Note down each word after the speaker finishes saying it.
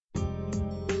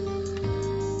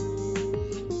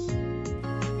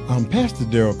I'm Pastor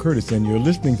Darrell Curtis, and you're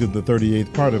listening to the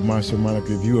 38th part of my sermonic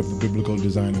review of the biblical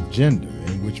design of gender,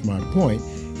 in which my point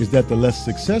is that the less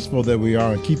successful that we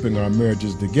are in keeping our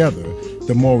marriages together,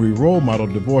 the more we role model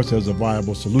divorce as a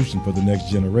viable solution for the next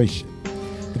generation.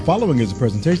 The following is a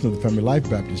presentation of the Family Life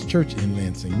Baptist Church in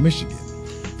Lansing, Michigan.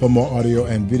 For more audio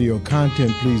and video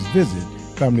content, please visit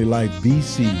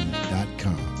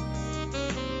FamilyLifeBC.com.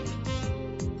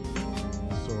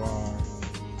 So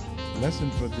our lesson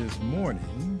for this morning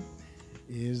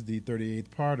is the 38th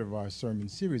part of our sermon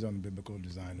series on the biblical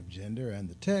design of gender, and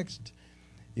the text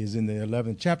is in the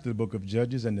 11th chapter of the book of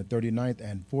Judges and the 39th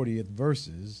and 40th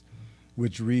verses,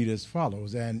 which read as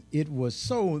follows. And it was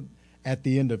so at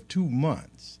the end of 2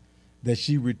 months that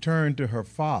she returned to her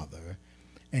father,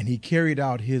 and he carried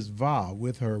out his vow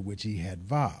with her which he had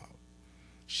vowed.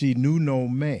 She knew no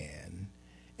man,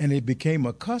 and it became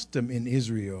a custom in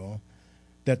Israel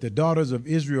that the daughters of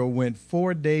Israel went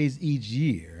 4 days each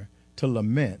year to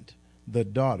lament the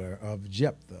daughter of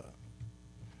Jephthah.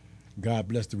 God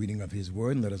bless the reading of his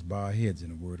word, and let us bow our heads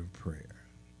in a word of prayer.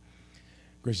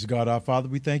 Gracious God, our Father,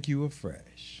 we thank you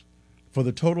afresh for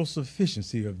the total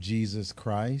sufficiency of Jesus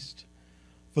Christ,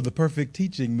 for the perfect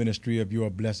teaching ministry of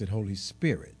your blessed Holy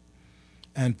Spirit,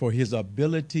 and for his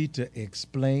ability to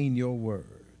explain your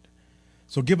word.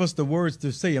 So give us the words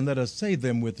to say, and let us say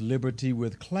them with liberty,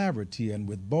 with clarity, and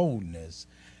with boldness,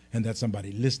 and that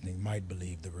somebody listening might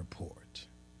believe the report.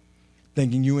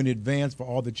 Thanking you in advance for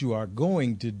all that you are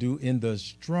going to do in the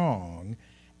strong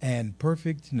and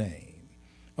perfect name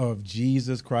of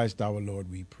Jesus Christ our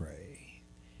Lord, we pray.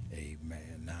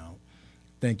 Amen. Now,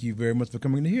 thank you very much for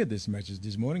coming to hear this message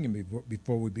this morning. And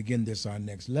before we begin our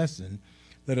next lesson,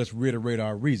 let us reiterate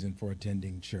our reason for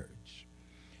attending church.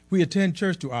 We attend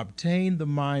church to obtain the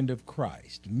mind of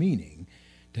Christ, meaning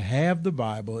to have the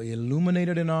Bible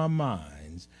illuminated in our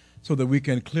minds so that we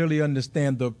can clearly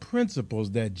understand the principles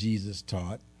that Jesus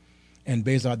taught and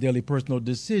base our daily personal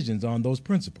decisions on those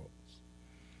principles.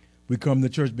 We come to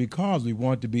church because we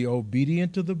want to be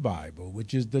obedient to the Bible,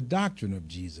 which is the doctrine of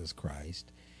Jesus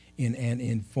Christ, in an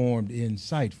informed,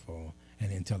 insightful,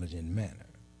 and intelligent manner.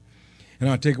 And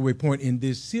our takeaway point in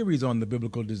this series on the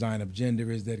biblical design of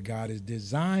gender is that God has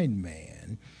designed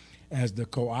man as the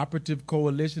cooperative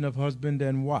coalition of husband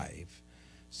and wife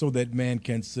so that man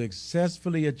can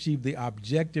successfully achieve the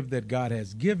objective that God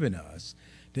has given us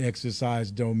to exercise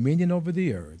dominion over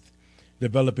the earth,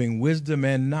 developing wisdom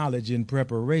and knowledge in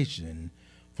preparation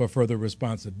for further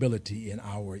responsibility in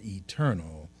our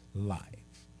eternal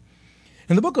life.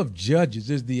 And the book of Judges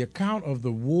is the account of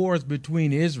the wars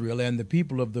between Israel and the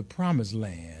people of the Promised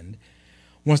Land.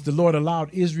 Once the Lord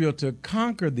allowed Israel to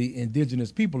conquer the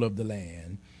indigenous people of the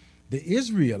land, the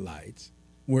Israelites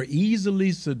were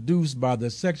easily seduced by the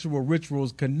sexual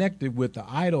rituals connected with the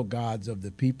idol gods of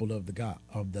the people of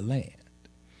the land.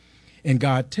 And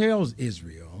God tells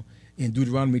Israel in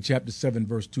Deuteronomy chapter 7,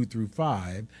 verse 2 through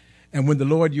 5, and when the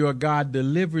Lord your God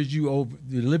delivers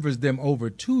them over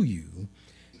to you,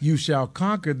 you shall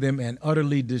conquer them and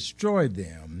utterly destroy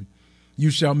them. You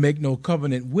shall make no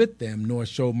covenant with them, nor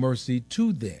show mercy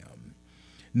to them,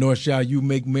 nor shall you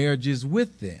make marriages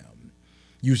with them.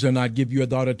 You shall not give your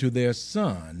daughter to their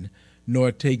son,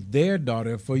 nor take their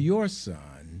daughter for your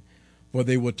son, for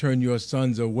they will turn your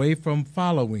sons away from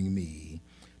following me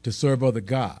to serve other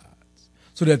gods,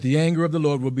 so that the anger of the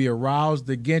Lord will be aroused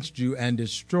against you and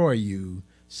destroy you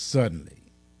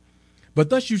suddenly. But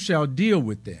thus you shall deal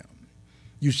with them.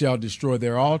 You shall destroy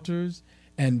their altars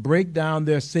and break down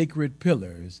their sacred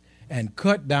pillars and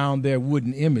cut down their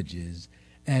wooden images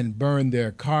and burn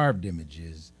their carved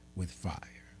images with fire.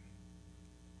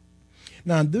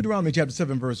 Now, in Deuteronomy chapter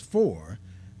 7, verse 4,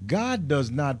 God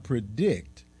does not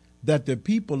predict that the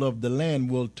people of the land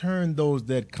will turn those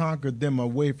that conquered them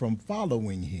away from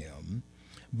following him,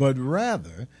 but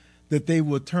rather that they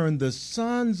will turn the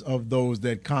sons of those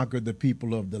that conquered the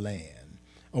people of the land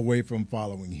away from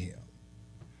following him.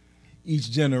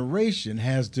 Each generation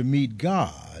has to meet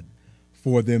God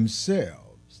for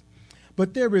themselves.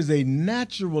 But there is a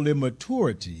natural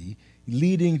immaturity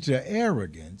leading to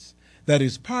arrogance that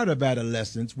is part of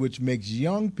adolescence, which makes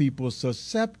young people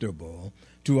susceptible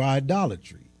to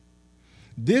idolatry.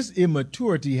 This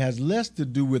immaturity has less to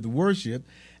do with worship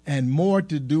and more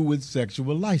to do with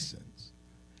sexual license.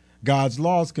 God's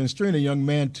laws constrain a young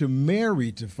man to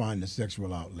marry to find a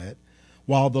sexual outlet,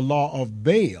 while the law of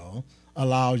Baal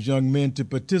allows young men to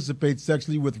participate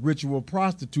sexually with ritual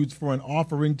prostitutes for an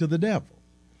offering to the devil.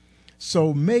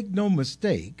 So make no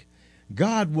mistake,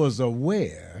 God was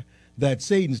aware that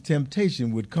Satan's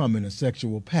temptation would come in a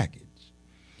sexual package.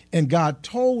 And God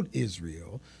told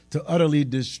Israel to utterly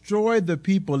destroy the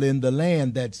people in the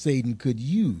land that Satan could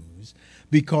use,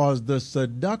 because the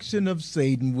seduction of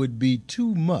Satan would be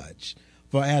too much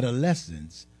for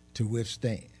adolescents to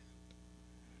withstand.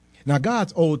 Now,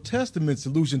 God's Old Testament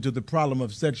solution to the problem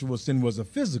of sexual sin was a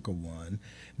physical one,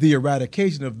 the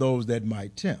eradication of those that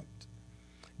might tempt.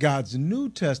 God's New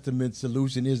Testament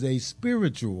solution is a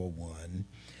spiritual one,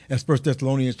 as 1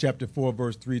 Thessalonians chapter 4,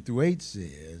 verse 3 through 8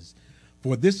 says,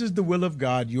 "For this is the will of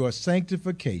God, your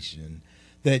sanctification,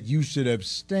 that you should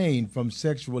abstain from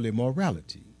sexual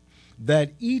immorality,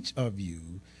 that each of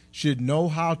you should know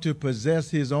how to possess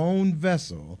his own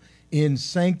vessel in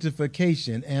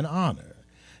sanctification and honor,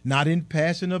 not in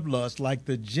passion of lust like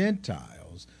the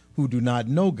Gentiles who do not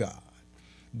know God,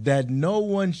 that no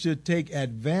one should take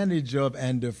advantage of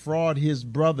and defraud his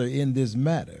brother in this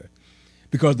matter,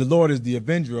 because the Lord is the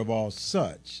avenger of all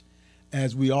such,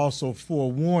 as we also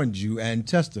forewarned you and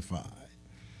testified.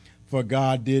 For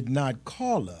God did not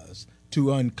call us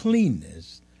to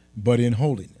uncleanness, but in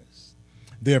holiness.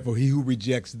 Therefore, he who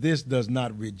rejects this does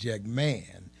not reject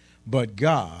man, but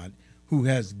God, who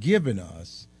has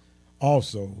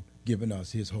also given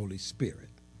us his Holy Spirit."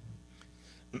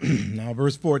 Now,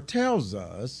 verse 4 tells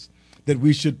us that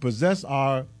we should possess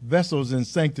our vessels in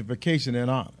sanctification and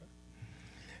honor.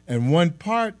 And one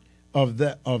part of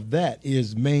that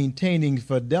is maintaining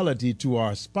fidelity to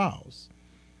our spouse.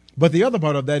 But the other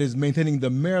part of that is maintaining the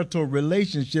marital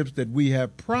relationships that we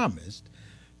have promised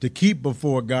to keep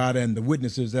before God and the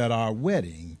witnesses at our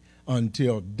wedding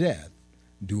until death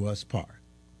do us part.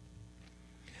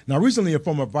 Now, recently, a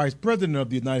former vice president of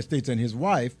the United States and his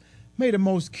wife made a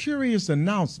most curious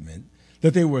announcement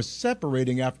that they were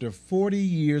separating after 40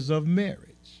 years of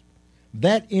marriage.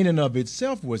 That in and of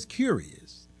itself was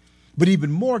curious, but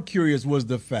even more curious was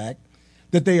the fact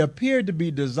that they appeared to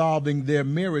be dissolving their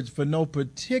marriage for no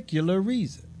particular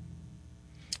reason.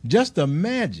 Just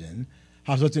imagine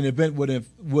how such an event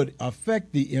would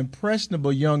affect the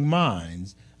impressionable young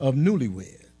minds of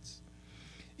newlyweds.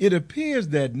 It appears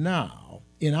that now,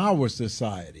 in our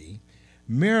society,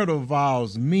 marital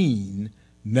vows mean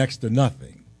next to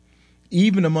nothing,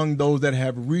 even among those that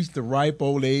have reached the ripe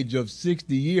old age of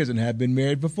 60 years and have been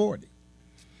married for 40.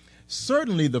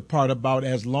 Certainly the part about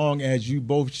 "as long as you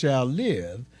both shall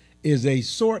live" is a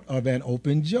sort of an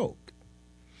open joke.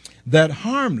 That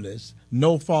harmless,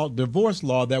 no-fault divorce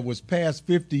law that was passed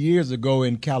 50 years ago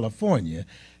in California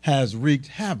has wreaked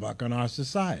havoc on our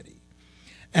society.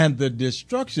 And the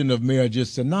destruction of marriage is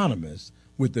synonymous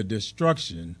with the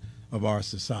destruction of our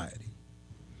society.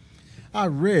 I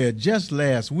read just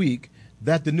last week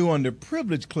that the new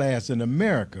underprivileged class in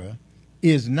America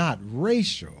is not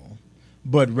racial,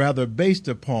 but rather based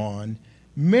upon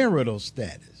marital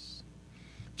status.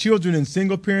 Children in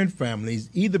single-parent families,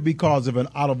 either because of an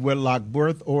out-of-wedlock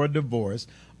birth or a divorce,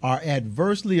 are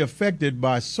adversely affected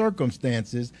by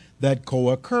circumstances that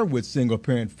co-occur with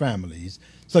single-parent families,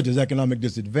 such as economic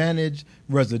disadvantage,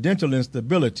 residential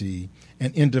instability,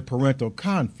 and interparental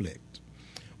conflict,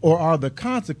 or are the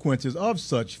consequences of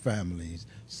such families,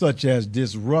 such as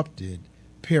disrupted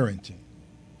parenting.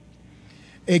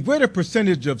 A greater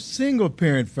percentage of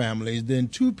single-parent families than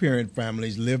two-parent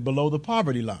families live below the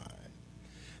poverty line.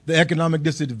 The economic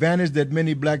disadvantage that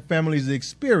many black families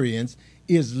experience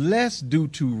is less due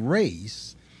to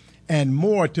race and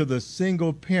more to the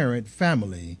single-parent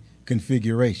family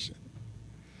configuration.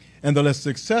 And the less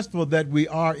successful that we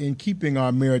are in keeping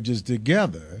our marriages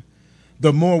together,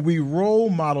 the more we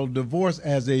role model divorce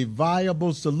as a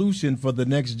viable solution for the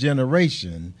next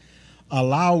generation,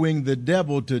 allowing the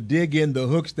devil to dig in the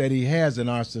hooks that he has in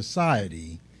our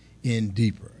society in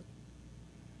deeper.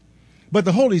 But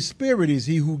the Holy Spirit is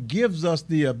he who gives us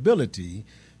the ability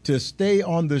to stay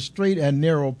on the straight and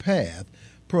narrow path,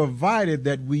 provided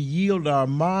that we yield our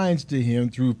minds to him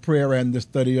through prayer and the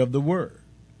study of the word.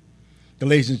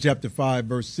 Galatians chapter 5,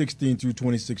 verse 16 through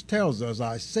 26 tells us,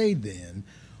 "I say then,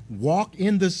 walk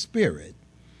in the Spirit,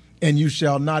 and you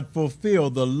shall not fulfill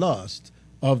the lust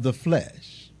of the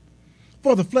flesh.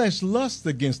 For the flesh lusts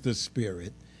against the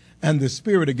Spirit, and the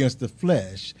Spirit against the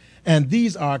flesh, and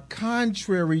these are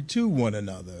contrary to one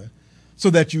another, so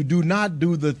that you do not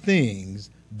do the things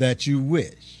that you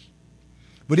wish.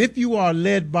 But if you are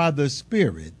led by the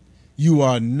Spirit, you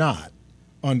are not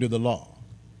under the law.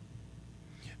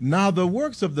 Now the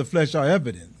works of the flesh are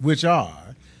evident, which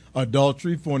are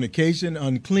adultery, fornication,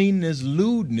 uncleanness,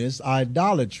 lewdness,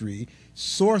 idolatry,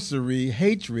 sorcery,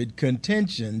 hatred,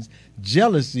 contentions,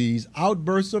 jealousies,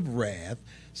 outbursts of wrath,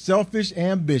 selfish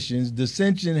ambitions,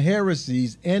 dissension,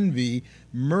 heresies, envy,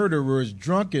 murderers,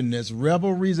 drunkenness,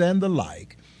 revelries, and the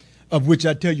like, of which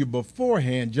I tell you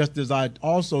beforehand, just as I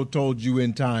also told you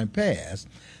in time past,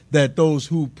 that those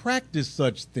who practice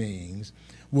such things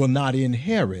will not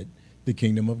inherit the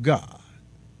kingdom of God.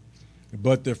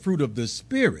 But the fruit of the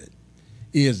Spirit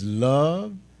is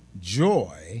love,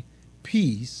 joy,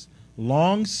 peace,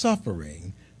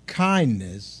 long-suffering,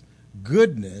 kindness,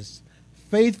 goodness,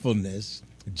 faithfulness,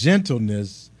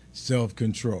 gentleness,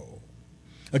 self-control.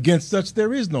 Against such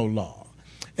there is no law,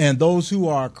 and those who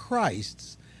are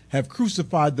Christ's have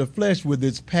crucified the flesh with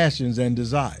its passions and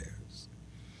desires.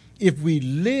 If we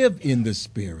live in the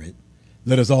Spirit,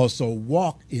 let us also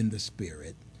walk in the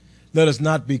Spirit. Let us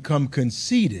not become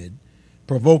conceited,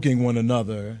 provoking one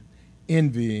another,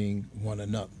 envying one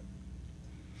another.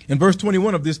 And verse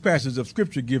 21 of this passage of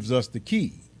Scripture gives us the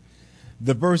key.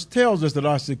 The verse tells us that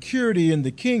our security in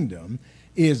the kingdom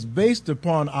is based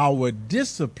upon our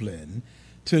discipline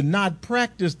to not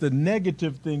practice the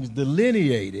negative things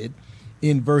delineated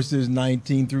in verses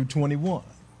 19 through 21.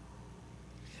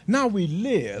 Now we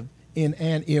live in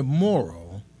an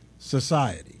immoral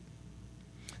society.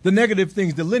 The negative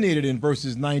things delineated in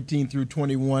verses 19 through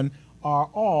 21 are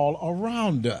all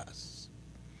around us.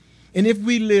 And if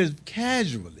we live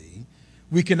casually,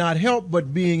 we cannot help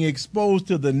but being exposed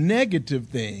to the negative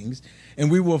things,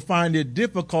 and we will find it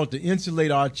difficult to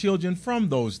insulate our children from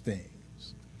those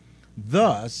things.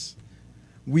 Thus,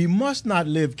 we must not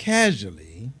live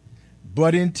casually,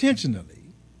 but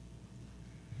intentionally.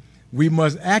 We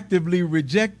must actively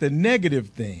reject the negative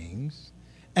things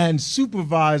and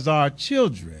supervise our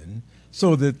children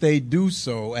so that they do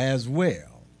so as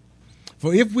well.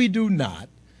 For if we do not,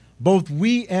 both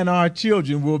we and our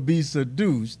children will be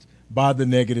seduced by the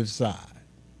negative side.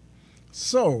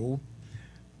 So,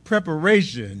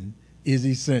 preparation is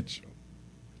essential.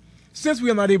 Since we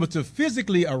are not able to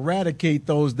physically eradicate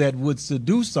those that would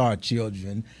seduce our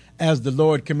children, as the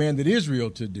Lord commanded Israel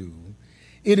to do,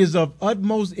 it is of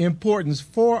utmost importance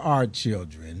for our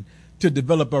children to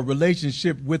develop a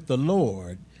relationship with the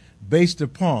Lord based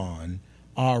upon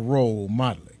our role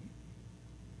modeling.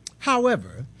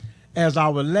 However, as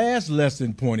our last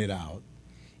lesson pointed out,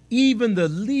 even the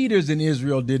leaders in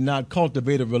Israel did not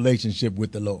cultivate a relationship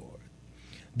with the Lord.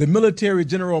 The military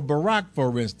general Barak,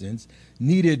 for instance,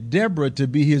 needed Deborah to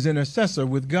be his intercessor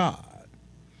with God.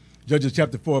 Judges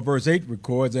chapter 4, verse 8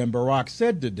 records, "And Barak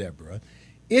said to Deborah,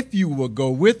 'If you will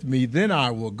go with me, then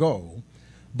I will go.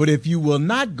 But if you will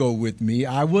not go with me,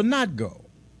 I will not go.'"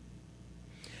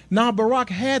 Now, Barak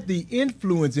had the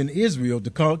influence in Israel to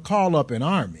call up an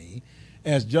army,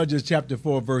 as Judges chapter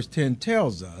 4, verse 10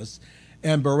 tells us,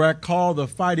 and Barak called the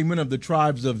fighting men of the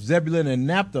tribes of Zebulun and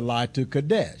Naphtali to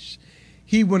Kadesh.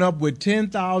 He went up with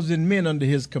 10,000 men under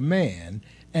his command,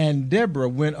 and Deborah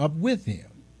went up with him.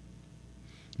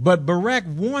 But Barak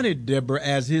wanted Deborah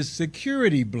as his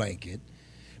security blanket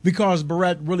because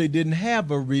Barak really didn't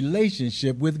have a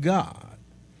relationship with God.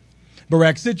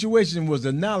 Barak's situation was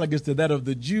analogous to that of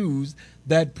the Jews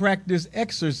that practiced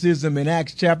exorcism in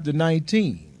Acts chapter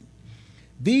 19.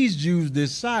 These Jews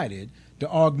decided to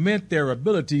augment their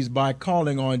abilities by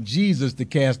calling on Jesus to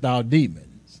cast out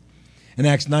demons. And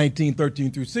Acts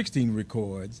 19:13 through 16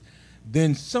 records,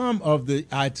 "Then some of the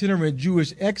itinerant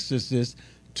Jewish exorcists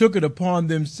took it upon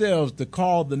themselves to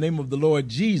call the name of the Lord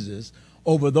Jesus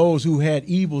over those who had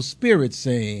evil spirits,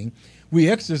 saying, 'We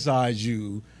exorcise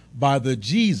you by the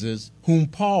Jesus whom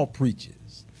Paul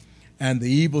preaches.' And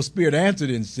the evil spirit answered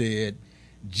and said,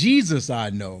 'Jesus I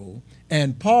know,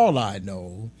 and Paul I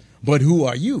know, but who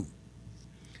are you?'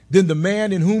 Then the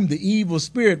man in whom the evil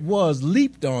spirit was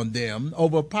leaped on them,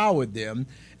 overpowered them,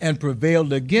 and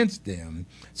prevailed against them,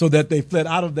 so that they fled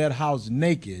out of that house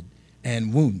naked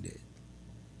and wounded."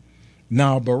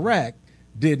 Now, Barak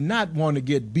did not want to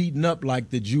get beaten up like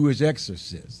the Jewish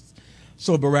exorcists.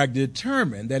 So Barak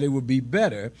determined that it would be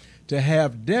better to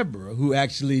have Deborah, who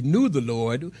actually knew the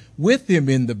Lord, with him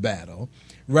in the battle,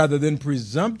 rather than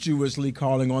presumptuously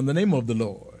calling on the name of the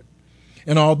Lord.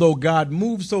 And although God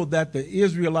moved so that the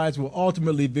Israelites were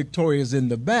ultimately victorious in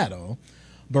the battle,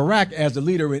 Barak, as a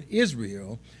leader in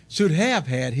Israel, should have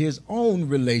had his own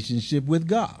relationship with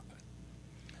God.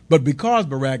 But because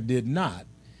Barak did not,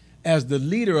 as the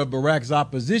leader of Barak's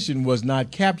opposition was not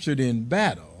captured in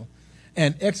battle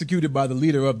and executed by the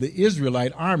leader of the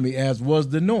Israelite army, as was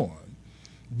the norm,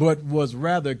 but was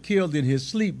rather killed in his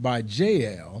sleep by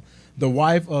Jael, the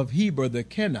wife of Heber the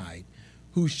Kenite,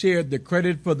 who shared the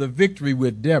credit for the victory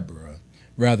with Deborah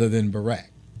rather than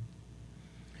Barak.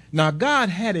 Now, God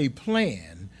had a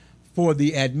plan for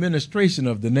the administration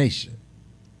of the nation.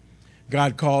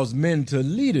 God calls men to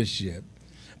leadership,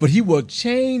 but he will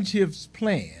change his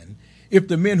plan if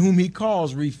the men whom he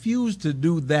calls refuse to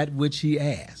do that which he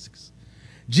asks.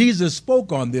 Jesus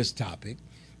spoke on this topic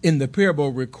in the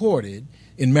parable recorded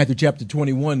in Matthew chapter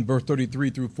 21, verse 33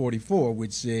 through 44,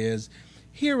 which says,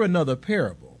 "Hear another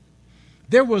parable.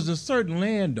 There was a certain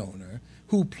landowner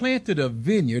who planted a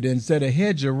vineyard and set a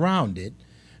hedge around it,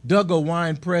 dug a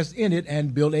wine press in it,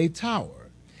 and built a tower.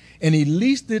 And he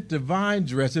leased it to vine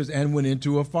dressers and went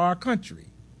into a far country.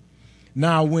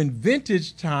 Now, when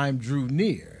vintage time drew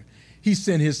near, he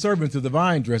sent his servants to the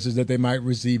vine dressers that they might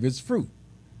receive its fruit.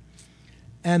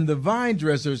 And the vine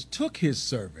dressers took his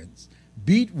servants,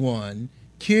 beat one,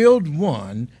 killed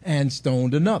one, and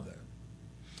stoned another.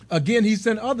 Again, he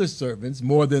sent other servants,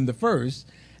 more than the first,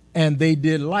 and they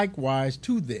did likewise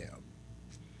to them.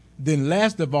 Then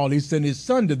last of all, he sent his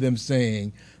son to them,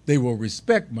 saying, They will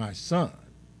respect my son.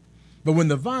 But when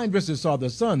the vine dressers saw the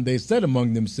son, they said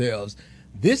among themselves,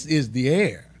 This is the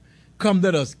heir. Come,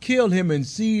 let us kill him and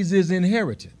seize his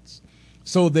inheritance.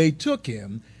 So they took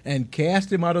him and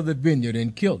cast him out of the vineyard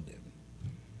and killed him.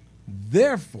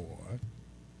 Therefore,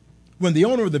 when the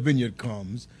owner of the vineyard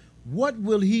comes, what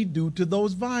will he do to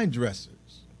those vine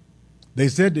dressers? They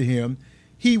said to him,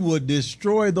 He would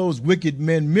destroy those wicked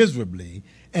men miserably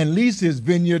and lease his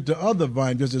vineyard to other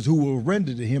vine dressers who will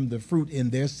render to him the fruit in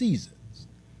their seasons.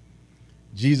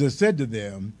 Jesus said to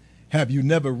them, Have you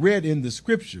never read in the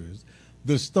scriptures,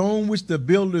 the stone which the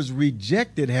builders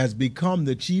rejected has become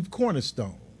the chief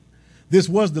cornerstone? This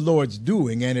was the Lord's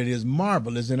doing, and it is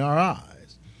marvelous in our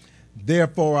eyes.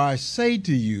 Therefore I say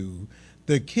to you,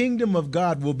 the kingdom of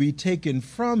God will be taken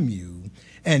from you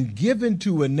and given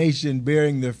to a nation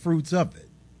bearing the fruits of it.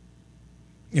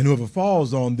 And whoever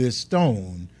falls on this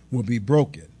stone will be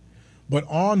broken, but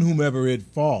on whomever it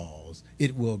falls,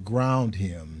 it will ground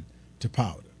him to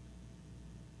powder.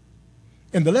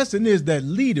 And the lesson is that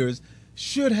leaders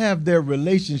should have their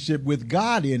relationship with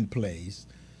God in place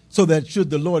so that should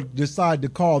the Lord decide to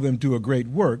call them to a great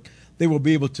work, they will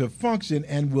be able to function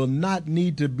and will not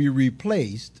need to be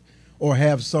replaced or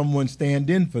have someone stand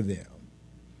in for them.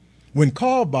 When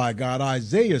called by God,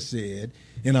 Isaiah said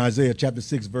in Isaiah chapter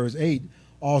 6, verse 8,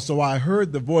 Also I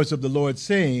heard the voice of the Lord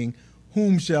saying,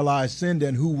 Whom shall I send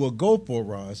and who will go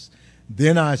for us?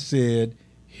 Then I said,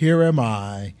 Here am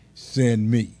I,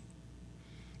 send me.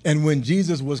 And when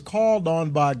Jesus was called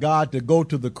on by God to go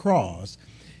to the cross,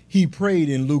 he prayed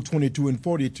in Luke 22 and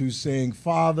 42, saying,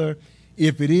 Father,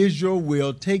 if it is your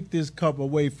will, take this cup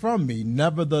away from me.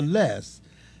 Nevertheless,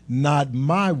 not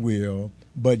my will,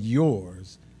 but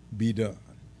yours be done.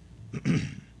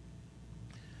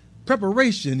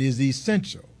 Preparation is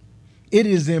essential. It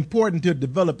is important to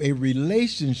develop a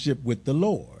relationship with the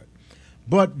Lord.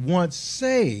 But once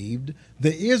saved,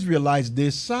 the Israelites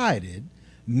decided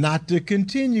not to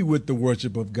continue with the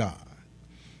worship of God.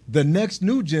 The next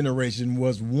new generation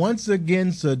was once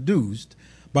again seduced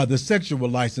by the sexual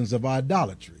license of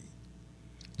idolatry.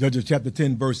 Judges chapter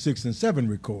 10, verse 6 and 7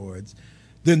 records,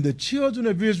 Then the children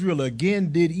of Israel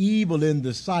again did evil in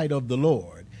the sight of the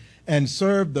Lord, and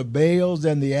served the Baals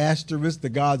and the Ashtoreths, the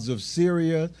gods of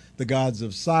Syria, the gods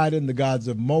of Sidon, the gods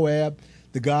of Moab,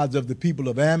 the gods of the people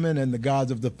of Ammon, and the gods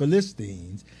of the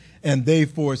Philistines, and they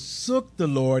forsook the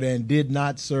Lord and did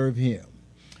not serve him.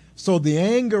 So the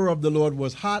anger of the Lord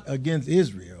was hot against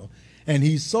Israel, and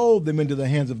he sold them into the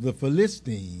hands of the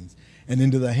Philistines and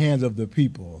into the hands of the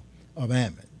people of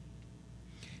Ammon.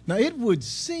 Now it would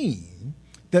seem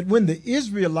that when the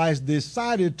Israelites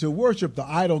decided to worship the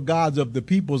idol gods of the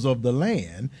peoples of the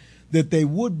land, that they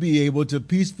would be able to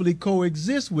peacefully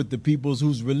coexist with the peoples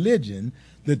whose religion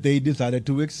that they decided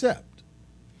to accept.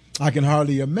 I can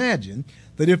hardly imagine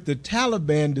that if the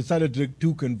Taliban decided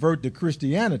to convert to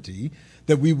Christianity,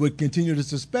 that we would continue to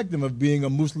suspect them of being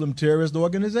a Muslim terrorist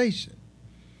organization.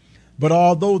 But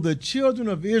although the children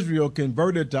of Israel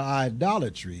converted to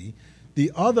idolatry,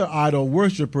 the other idol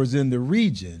worshippers in the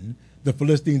region, the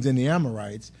Philistines and the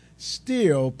Amorites,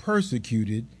 still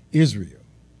persecuted Israel.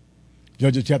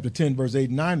 Judges chapter 10, verse 8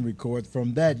 and 9 records,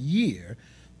 From that year,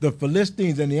 the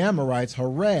Philistines and the Amorites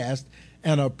harassed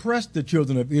and oppressed the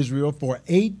children of Israel for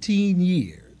 18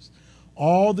 years.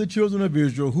 All the children of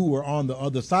Israel who were on the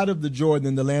other side of the Jordan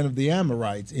in the land of the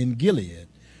Amorites in Gilead.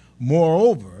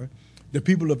 Moreover, the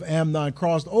people of Ammon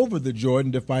crossed over the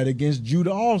Jordan to fight against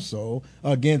Judah also,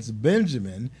 against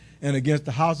Benjamin, and against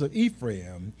the house of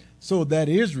Ephraim, so that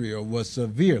Israel was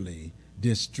severely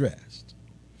distressed.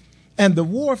 And the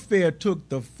warfare took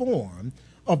the form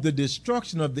of the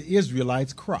destruction of the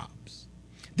Israelites' crops.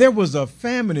 There was a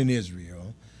famine in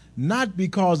Israel, not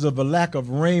because of a lack of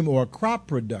rain or crop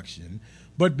production,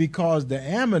 but because the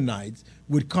Ammonites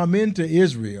would come into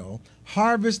Israel,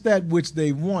 harvest that which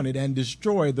they wanted, and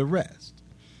destroy the rest.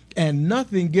 And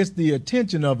nothing gets the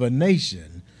attention of a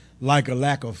nation like a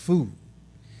lack of food.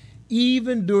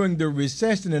 even during the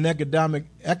recession and economic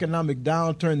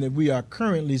downturn that we are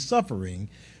currently suffering,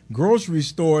 grocery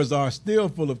stores are still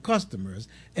full of customers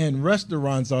and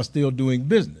restaurants are still doing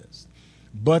business.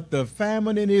 But the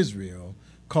famine in Israel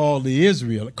caused the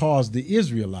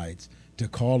Israelites to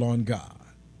call on God.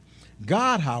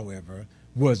 God, however,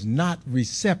 was not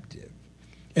receptive,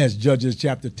 as Judges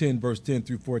chapter 10, verse 10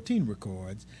 through 14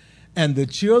 records. And the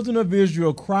children of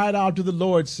Israel cried out to the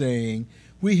Lord, saying,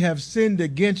 we have sinned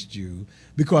against you,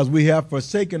 because we have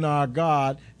forsaken our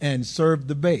God and served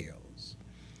the Baals.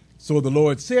 So the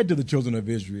Lord said to the children of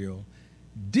Israel,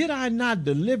 did I not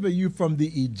deliver you from the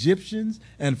Egyptians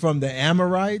and from the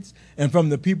Amorites and from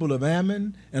the people of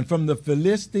Ammon and from the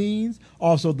Philistines?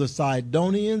 Also the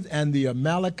Sidonians and the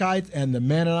Amalekites and the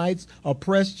Mennonites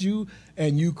oppressed you,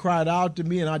 and you cried out to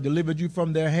me, and I delivered you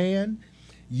from their hand.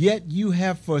 Yet you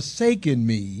have forsaken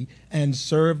me and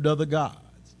served other gods.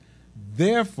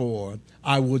 Therefore,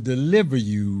 I will deliver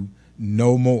you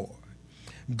no more.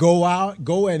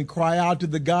 Go and cry out to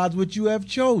the gods which you have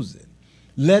chosen.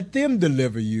 Let them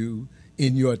deliver you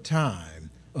in your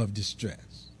time of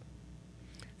distress.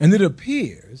 And it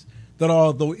appears that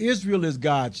although Israel is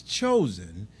God's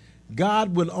chosen,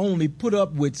 God will only put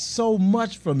up with so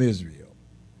much from Israel.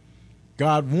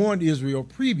 God warned Israel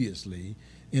previously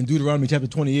in Deuteronomy chapter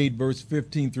 28, verse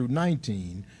 15 through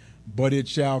 19, but it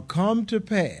shall come to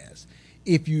pass,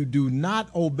 if you do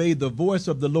not obey the voice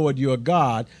of the Lord your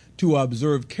God, to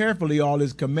observe carefully all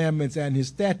his commandments and his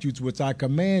statutes which I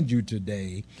command you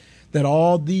today, that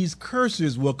all these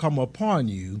curses will come upon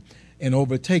you and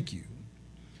overtake you.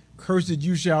 Cursed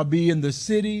you shall be in the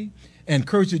city, and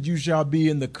cursed you shall be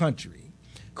in the country.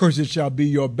 Cursed shall be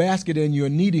your basket and your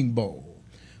kneading bowl.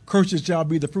 Cursed shall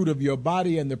be the fruit of your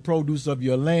body and the produce of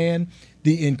your land,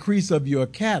 the increase of your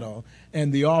cattle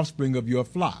and the offspring of your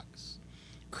flocks.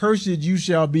 Cursed you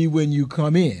shall be when you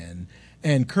come in,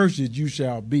 and cursed you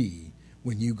shall be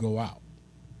when you go out.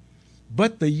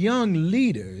 But the young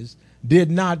leaders did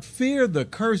not fear the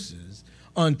curses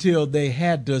until they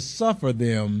had to suffer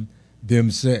them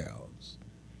themselves.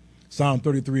 Psalm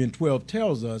 33:12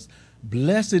 tells us,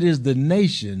 blessed is the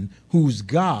nation whose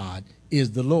God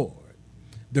is the Lord,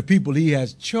 the people he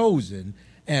has chosen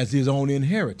as his own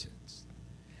inheritance.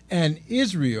 And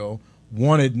Israel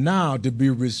wanted now to be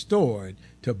restored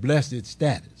to blessed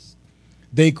status.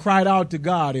 They cried out to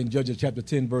God in Judges chapter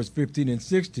 10, verse 15 and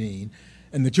 16,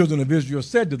 and the children of Israel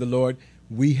said to the Lord,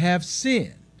 we have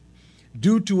sinned.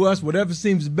 Do to us whatever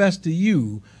seems best to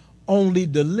you, only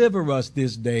deliver us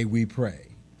this day, we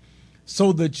pray.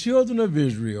 So the children of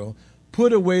Israel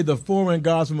put away the foreign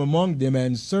gods from among them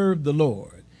and served the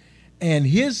Lord, and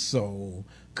his soul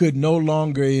could no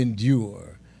longer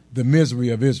endure the misery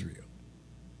of Israel.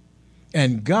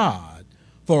 And God,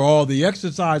 for all the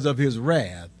exercise of his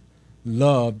wrath,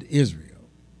 loved Israel.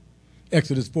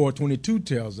 Exodus 4:22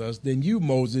 tells us, then you,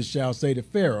 Moses, shall say to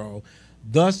Pharaoh,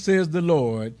 thus says the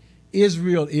Lord,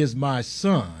 Israel is my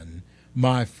son,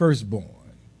 my firstborn.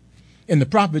 And the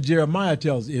prophet Jeremiah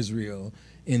tells Israel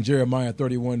in Jeremiah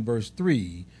 31, verse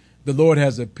 3, the Lord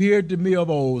has appeared to me of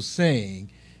old, saying,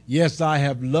 yes, I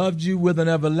have loved you with an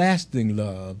everlasting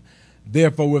love.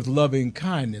 Therefore, with loving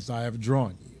kindness I have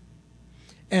drawn you.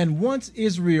 And once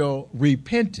Israel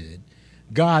repented,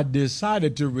 God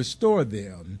decided to restore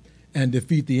them and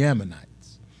defeat the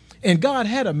Ammonites. And God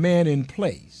had a man in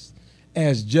place,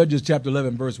 as Judges chapter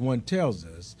 11, verse 1 tells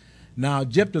us. Now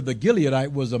Jephthah the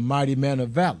Gileadite was a mighty man of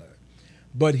valor,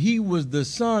 but he was the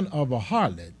son of a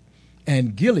harlot,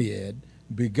 and Gilead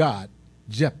begot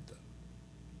Jephthah.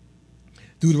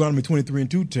 Deuteronomy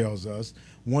 23:2 tells us,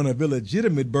 one of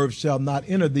illegitimate birth shall not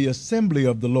enter the assembly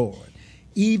of the Lord.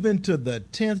 Even to the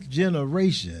 10th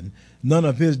generation, none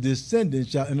of his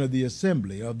descendants shall enter the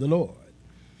assembly of the Lord.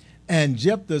 And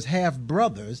Jephthah's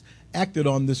half-brothers acted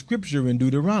on the scripture in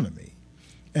Deuteronomy.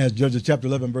 As Judges chapter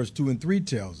 11, verse 2 and 3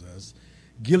 tells us,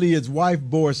 Gilead's wife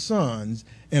bore sons,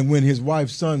 and when his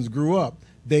wife's sons grew up,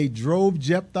 they drove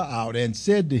Jephthah out and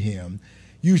said to him,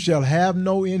 you shall have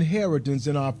no inheritance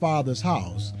in our father's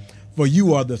house, for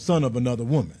you are the son of another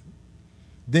woman.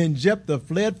 Then Jephthah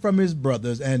fled from his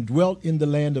brothers and dwelt in the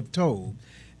land of Tob,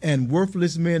 and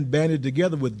worthless men banded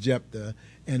together with Jephthah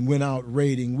and went out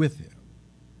raiding with him.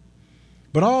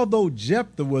 But although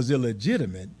Jephthah was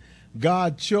illegitimate,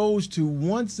 God chose to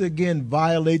once again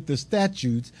violate the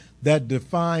statutes that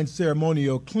define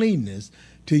ceremonial cleanness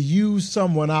to use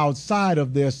someone outside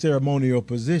of their ceremonial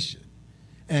position.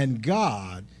 And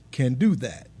God can do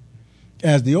that.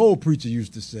 As the old preacher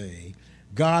used to say,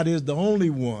 God is the only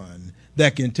one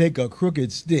that can take a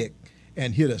crooked stick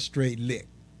and hit a straight lick.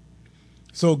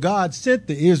 So God sent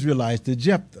the Israelites to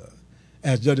Jephthah,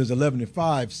 as Judges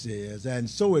 11:5 says. And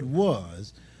so it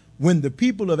was, when the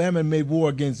people of Ammon made war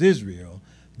against Israel,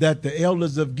 that the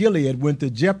elders of Gilead went to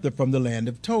Jephthah from the land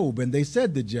of Tob. And they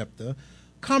said to Jephthah,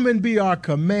 "Come and be our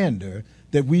commander,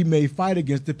 that we may fight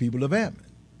against the people of Ammon."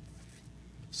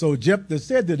 So Jephthah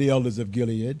said to the elders of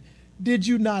Gilead, "Did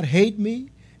you not hate me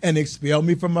and expel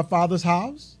me from my father's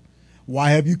house?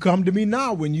 Why have you come to me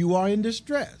now when you are in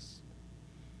distress?"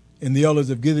 And the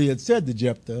elders of Gilead said to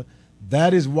Jephthah,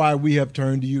 "That is why we have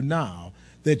turned to you now,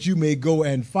 that you may go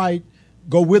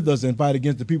with us and fight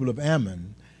against the people of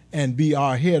Ammon, and be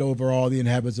our head over all the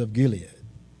inhabitants of Gilead."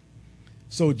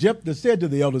 So Jephthah said to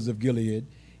the elders of Gilead,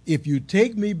 "If you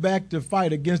take me back to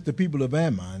fight against the people of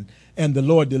Ammon, and the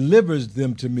Lord delivers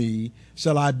them to me,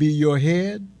 shall I be your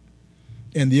head?"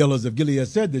 And the elders of Gilead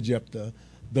said to Jephthah,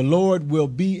 "The Lord will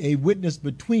be a witness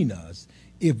between us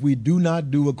if we do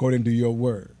not do according to your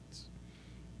words."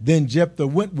 Then Jephthah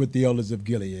went with the elders of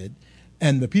Gilead,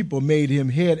 and the people made him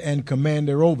head and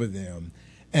commander over them.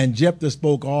 And Jephthah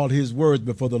spoke all his words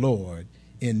before the Lord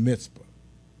in Mizpah.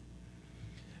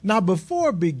 Now,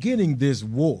 before beginning this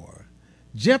war,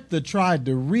 Jephthah tried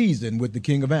to reason with the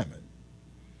king of Ammon.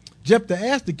 Jephthah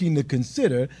asked the king to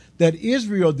consider that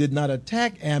Israel did not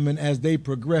attack Ammon as they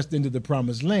progressed into the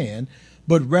promised land,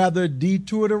 but rather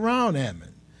detoured around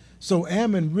Ammon. So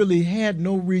Ammon really had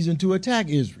no reason to attack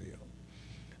Israel.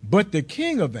 But the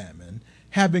king of Ammon,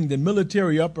 having the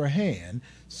military upper hand,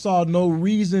 saw no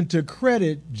reason to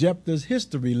credit Jephthah's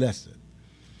history lesson.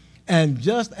 And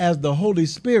just as the Holy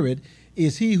Spirit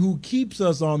is he who keeps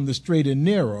us on the straight and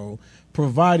narrow,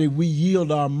 provided we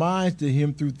yield our minds to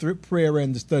him through prayer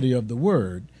and the study of the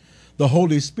word, the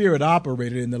Holy Spirit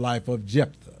operated in the life of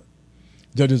Jephthah.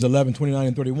 Judges 11:29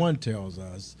 and 31 tells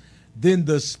us, "Then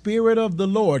the Spirit of the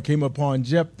Lord came upon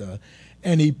Jephthah,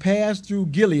 and he passed through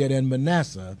Gilead and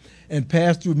Manasseh, and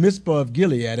passed through Mizpah of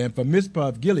Gilead, and from Mizpah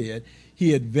of Gilead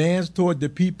he advanced toward the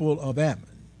people of Ammon.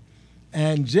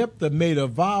 And Jephthah made a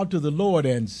vow to the Lord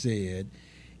and said,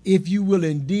 'If you will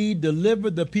indeed deliver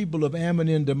the people of Ammon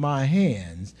into my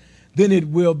hands, then it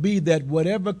will be that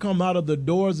whatever come out of the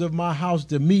doors of my house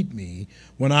to meet me,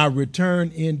 when I return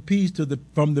in peace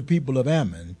from the people of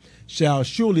Ammon, shall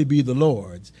surely be the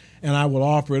Lord's, and I will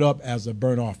offer it up as a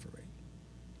burnt offering.'"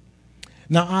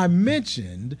 Now, I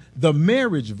mentioned the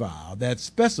marriage vow that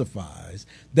specifies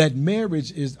that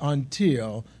marriage is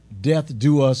until death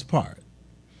do us part.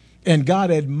 And God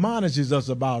admonishes us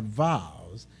about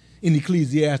vows in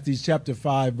Ecclesiastes chapter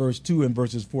 5, verse 2 and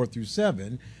verses 4 through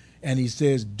 7. And he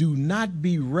says, "Do not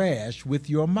be rash with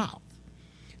your mouth,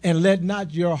 and let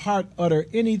not your heart utter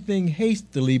anything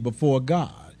hastily before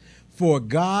God. For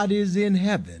God is in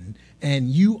heaven, and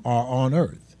you are on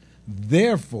earth.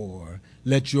 Therefore,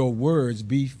 let your words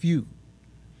be few.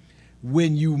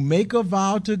 When you make a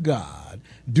vow to God,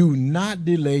 do not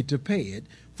delay to pay it,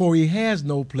 for he has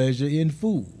no pleasure in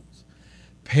fools.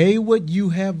 Pay what you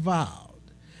have vowed.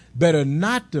 Better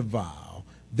not to vow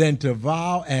than to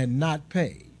vow and not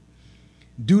pay.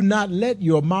 Do not let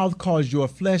your mouth cause your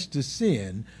flesh to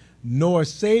sin, nor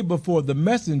say before the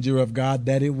messenger of God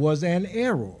that it was an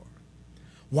error.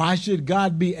 Why should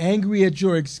God be angry at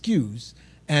your excuse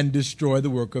and destroy the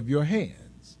work of your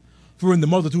hands? For in the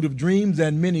multitude of dreams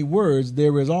and many words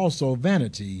there is also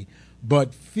vanity,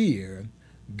 but fear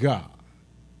God."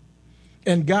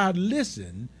 And God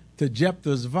listened to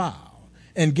Jephthah's vow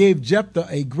and gave Jephthah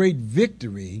a great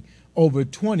victory over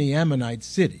 20 Ammonite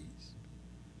cities.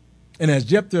 And as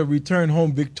Jephthah returned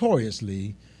home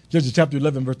victoriously, Judges chapter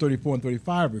 11, verse 34 and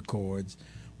 35 records,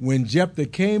 when Jephthah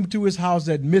came to his house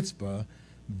at Mizpah,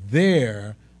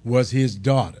 there was his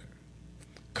daughter,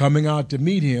 coming out to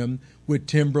meet him with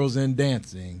timbrels and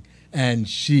dancing, and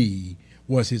she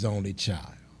was his only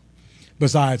child.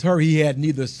 Besides her, he had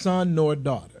neither son nor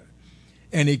daughter.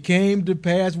 And it came to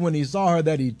pass when he saw her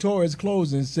that he tore his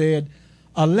clothes and said,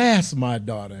 "Alas, my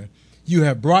daughter, you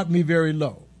have brought me very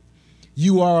low.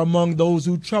 You are among those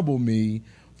who trouble me,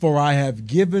 for I have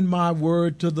given my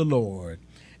word to the Lord,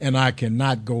 and I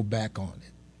cannot go back on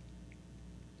it."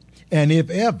 And if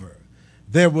ever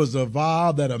there was a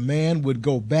vow that a man would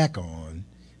go back on,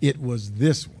 it was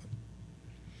this one.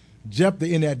 Jephthah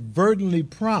inadvertently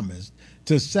promised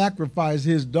to sacrifice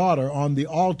his daughter on the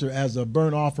altar as a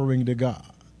burnt offering to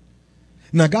God.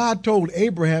 Now, God told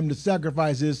Abraham to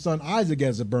sacrifice his son Isaac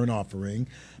as a burnt offering,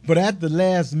 but at the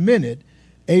last minute,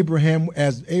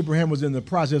 as Abraham was in the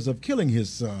process of killing his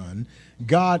son,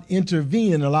 God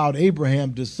intervened and allowed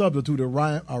Abraham to substitute a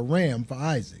ram for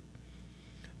Isaac.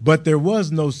 But there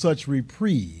was no such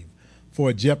reprieve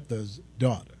for Jephthah's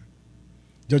daughter.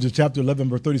 Judges chapter 11,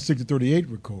 verse 36 to 38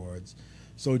 records,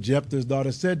 "So Jephthah's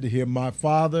daughter said to him, 'My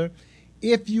father,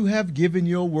 if you have given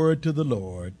your word to the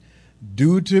Lord,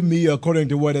 do to me according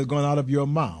to what has gone out of your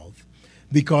mouth,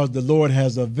 because the Lord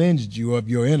has avenged you of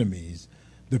your enemies,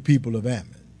 the people of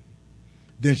Ammon.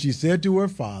 Then she said to her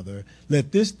father,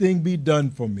 let this thing be done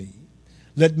for me.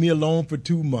 Let me alone for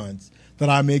 2 months, that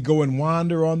I may go and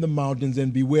wander on the mountains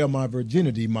and bewail my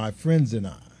virginity, my friends and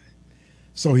I.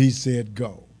 So he said,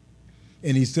 go.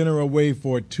 And he sent her away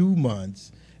for 2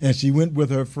 months, and she went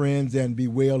with her friends and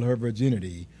bewailed her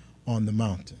virginity on the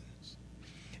mountains.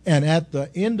 And at the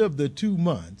end of the 2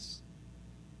 months,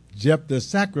 Jephthah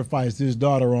sacrificed his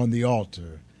daughter on the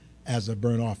altar as a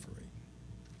burnt offering.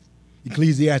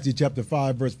 Ecclesiastes chapter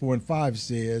 5, verse 4 and 5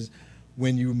 says,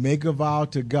 when you make a vow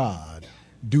to God,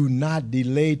 do not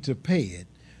delay to pay it,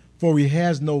 for he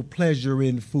has no pleasure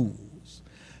in fools.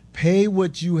 Pay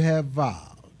what you have vowed.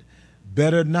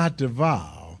 Better not to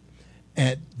vow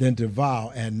than to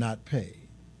vow and not pay.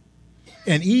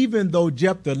 And even though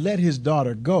Jephthah let his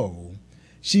daughter go,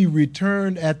 she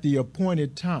returned at the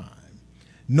appointed time,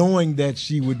 knowing that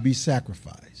she would be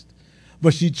sacrificed.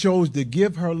 But she chose to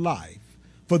give her life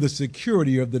for the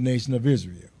security of the nation of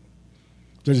Israel.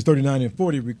 Judges 39 and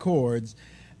 40 records,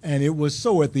 and it was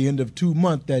so at the end of 2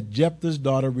 months that Jephthah's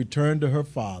daughter returned to her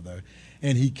father,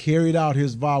 and he carried out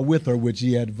his vow with her which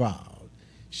he had vowed.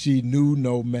 She knew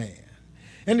no man.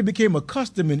 And it became a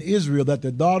custom in Israel that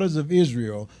the daughters of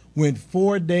Israel went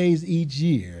 4 days each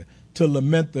year to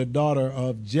lament the daughter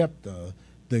of Jephthah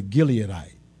the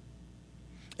Gileadite.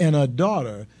 And a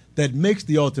daughter that makes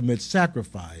the ultimate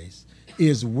sacrifice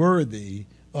is worthy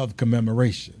of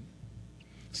commemoration.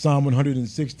 Psalm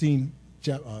 116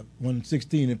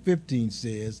 and 15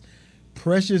 says,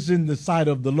 precious in the sight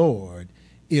of the Lord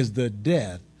is the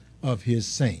death of his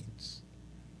saints.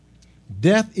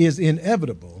 Death is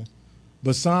inevitable,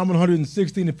 but Psalm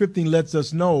 116 and 15 lets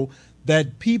us know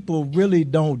that people really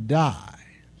don't die.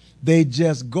 They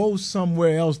just go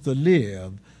somewhere else to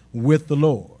live with the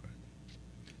Lord.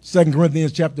 2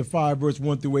 Corinthians chapter 5, verse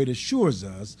 1 through 8 assures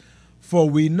us, for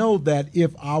we know that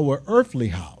if our earthly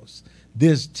house,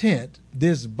 this tent,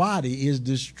 this body is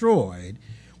destroyed,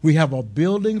 we have a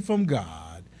building from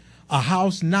God, a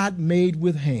house not made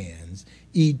with hands,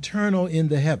 eternal in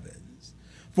the heavens.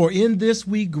 For in this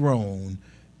we groan,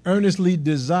 earnestly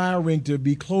desiring to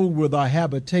be clothed with our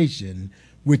habitation,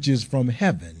 which is from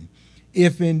heaven,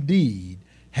 if indeed,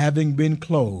 having been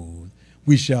clothed,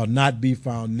 we shall not be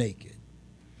found naked.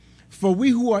 For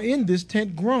we who are in this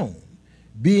tent groan,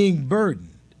 being burdened,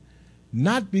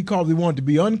 not because we want to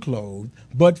be unclothed,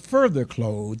 but further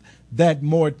clothed, that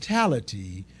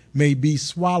mortality may be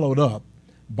swallowed up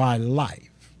by life.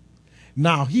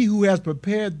 Now he who has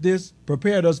prepared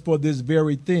us for this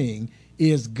very thing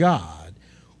is God,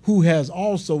 who has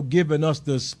also given us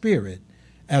the Spirit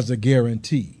as a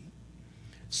guarantee.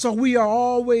 So we are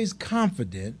always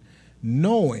confident,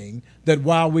 knowing that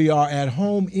while we are at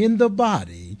home in the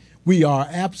body, we are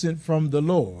absent from the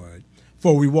Lord,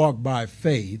 for we walk by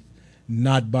faith,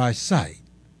 not by sight.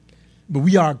 But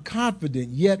we are confident,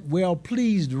 yet well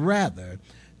pleased rather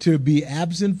to be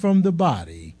absent from the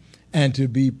body and to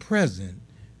be present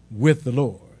with the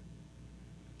Lord.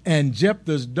 And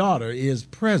Jephthah's daughter is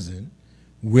present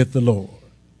with the Lord.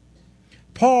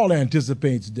 Paul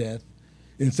anticipates death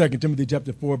in 2 Timothy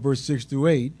chapter 4, verse 6 through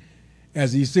 8,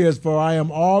 as he says, for I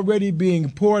am already being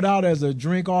poured out as a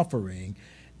drink offering,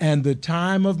 and the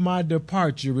time of my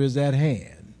departure is at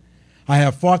hand. I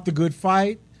have fought the good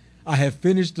fight. I have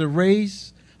finished the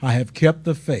race. I have kept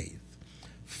the faith.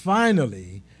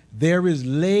 Finally, there is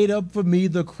laid up for me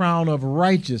the crown of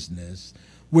righteousness,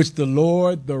 which the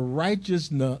Lord, the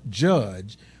righteous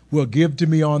judge, will give to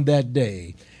me on that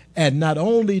day, and not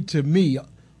only to me,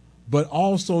 but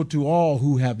also to all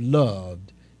who have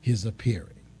loved his appearing.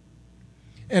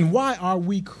 And why are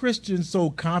we Christians so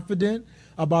confident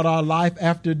about our life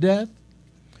after death?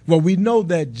 Well, we know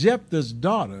that Jephthah's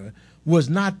daughter was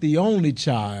not the only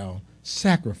child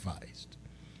sacrificed.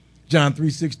 John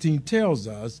 3:16 tells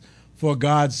us, for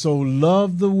God so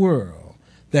loved the world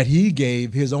that he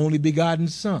gave his only begotten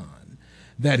Son,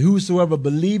 that whosoever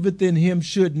believeth in him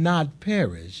should not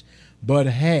perish, but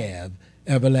have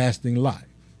everlasting life.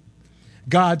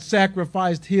 God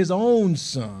sacrificed his own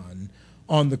Son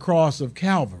on the cross of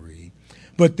Calvary,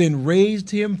 but then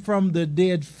raised him from the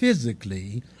dead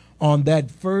physically on that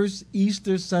first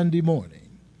Easter Sunday morning.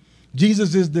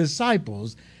 Jesus'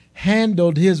 disciples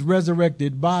handled his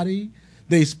resurrected body.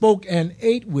 They spoke and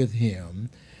ate with him,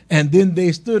 and then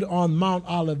they stood on Mount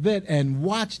Olivet and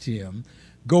watched him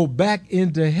go back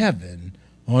into heaven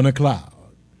on a cloud.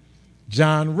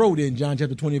 John wrote in John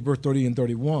chapter 20, verse 30 and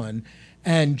 31,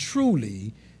 and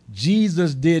truly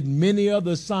Jesus did many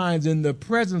other signs in the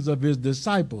presence of his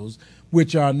disciples,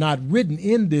 which are not written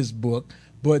in this book,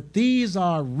 but these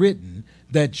are written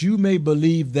that you may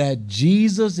believe that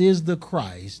Jesus is the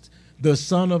Christ, the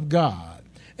Son of God,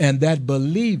 and that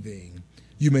believing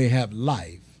you may have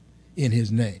life in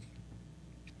his name.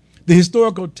 The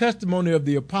historical testimony of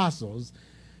the apostles,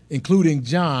 including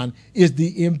John, is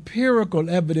the empirical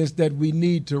evidence that we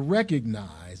need to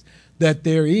recognize that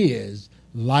there is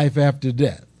life after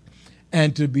death.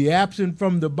 And to be absent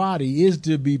from the body is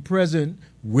to be present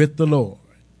with the Lord.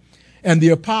 And the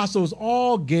apostles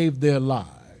all gave their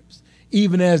lives,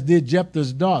 even as did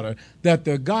Jephthah's daughter, that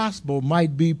the gospel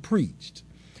might be preached.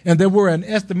 And there were an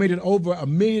estimated over 1.5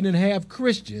 million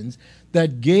Christians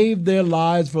that gave their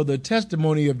lives for the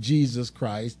testimony of Jesus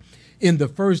Christ in the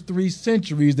first 3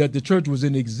 centuries that the church was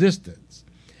in existence.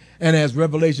 And as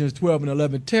Revelations 12 and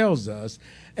 11 tells us,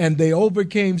 and they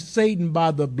overcame Satan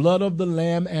by the blood of the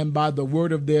Lamb and by the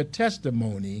word of their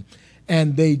testimony,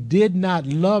 and they did not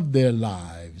love their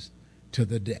lives to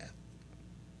the death.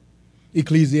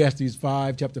 Ecclesiastes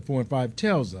 5, chapter 4 and 5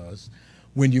 tells us,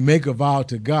 when you make a vow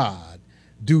to God,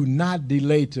 do not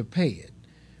delay to pay it,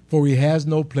 for he has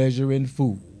no pleasure in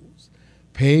fools.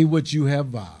 Pay what you have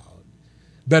vowed.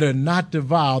 Better not to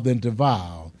vow than to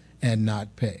vow and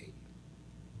not pay.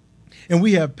 And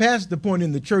we have passed the point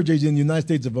in the church age in the United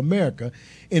States of America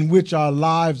in which our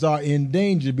lives are in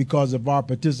danger because of our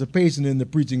participation in the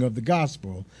preaching of the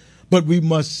gospel. But we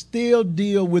must still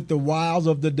deal with the wiles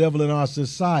of the devil in our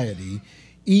society,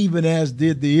 even as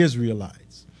did the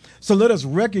Israelites. So let us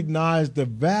recognize the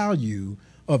value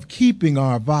of keeping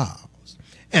our vows,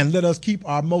 and let us keep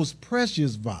our most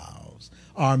precious vows,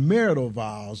 our marital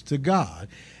vows, to God,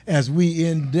 as we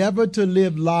endeavor to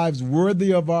live lives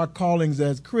worthy of our callings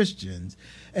as Christians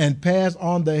and pass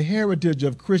on the heritage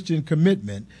of Christian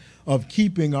commitment of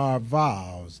keeping our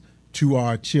vows to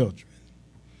our children.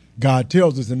 God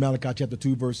tells us in Malachi chapter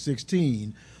 2, verse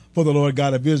 16, for the Lord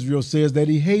God of Israel says that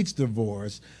he hates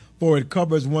divorce, for it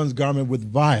covers one's garment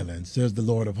with violence, says the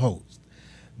Lord of hosts.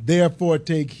 Therefore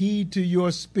take heed to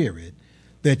your spirit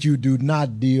that you do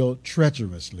not deal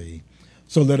treacherously.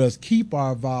 So let us keep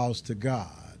our vows to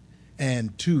God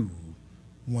and to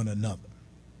one another.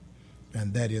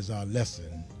 And that is our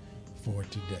lesson for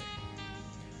today.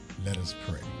 Let us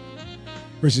pray.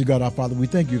 Gracious God, our Father, we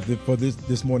thank you for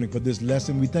this morning, for this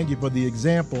lesson. We thank you for the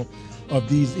example of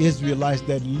these Israelites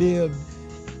that lived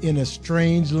in a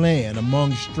strange land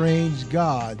among strange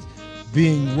gods,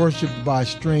 being worshiped by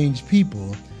strange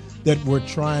people that were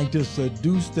trying to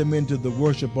seduce them into the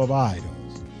worship of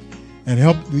idols. And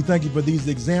we thank you for these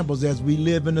examples as we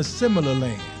live in a similar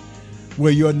land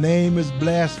where your name is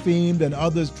blasphemed and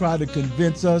others try to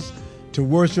convince us to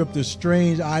worship the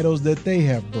strange idols that they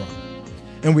have brought.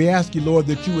 And we ask you, Lord,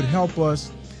 that you would help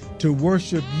us to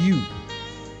worship you,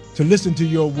 to listen to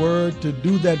your word, to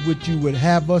do that which you would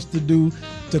have us to do,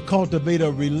 to cultivate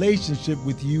a relationship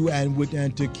with you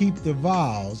and to keep the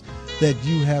vows that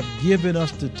you have given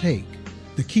us to keep,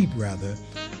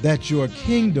 that your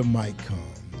kingdom might come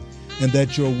and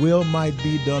that your will might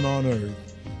be done on earth,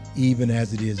 even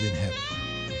as it is in heaven.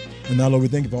 And now, Lord, we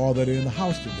thank you for all that are in the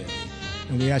house today.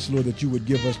 And we ask you, Lord, that you would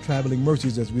give us traveling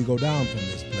mercies as we go down from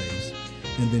this place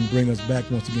and then bring us back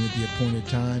once again at the appointed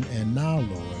time. And now,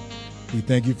 Lord, we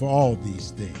thank you for all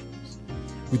these things.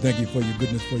 We thank you for your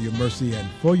goodness, for your mercy, and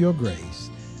for your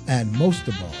grace. And most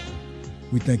of all,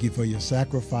 we thank you for your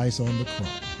sacrifice on the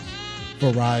cross,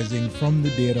 for rising from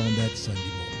the dead on that Sunday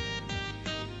morning.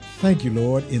 Thank you,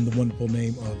 Lord. In the wonderful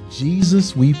name of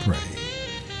Jesus, we pray.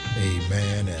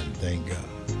 Amen and thank God.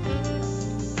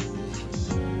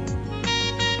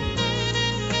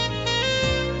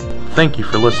 Thank you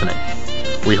for listening.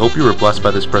 We hope you were blessed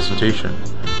by this presentation.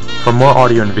 For more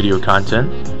audio and video content,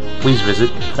 please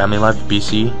visit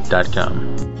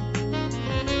FamilyLifeBC.com.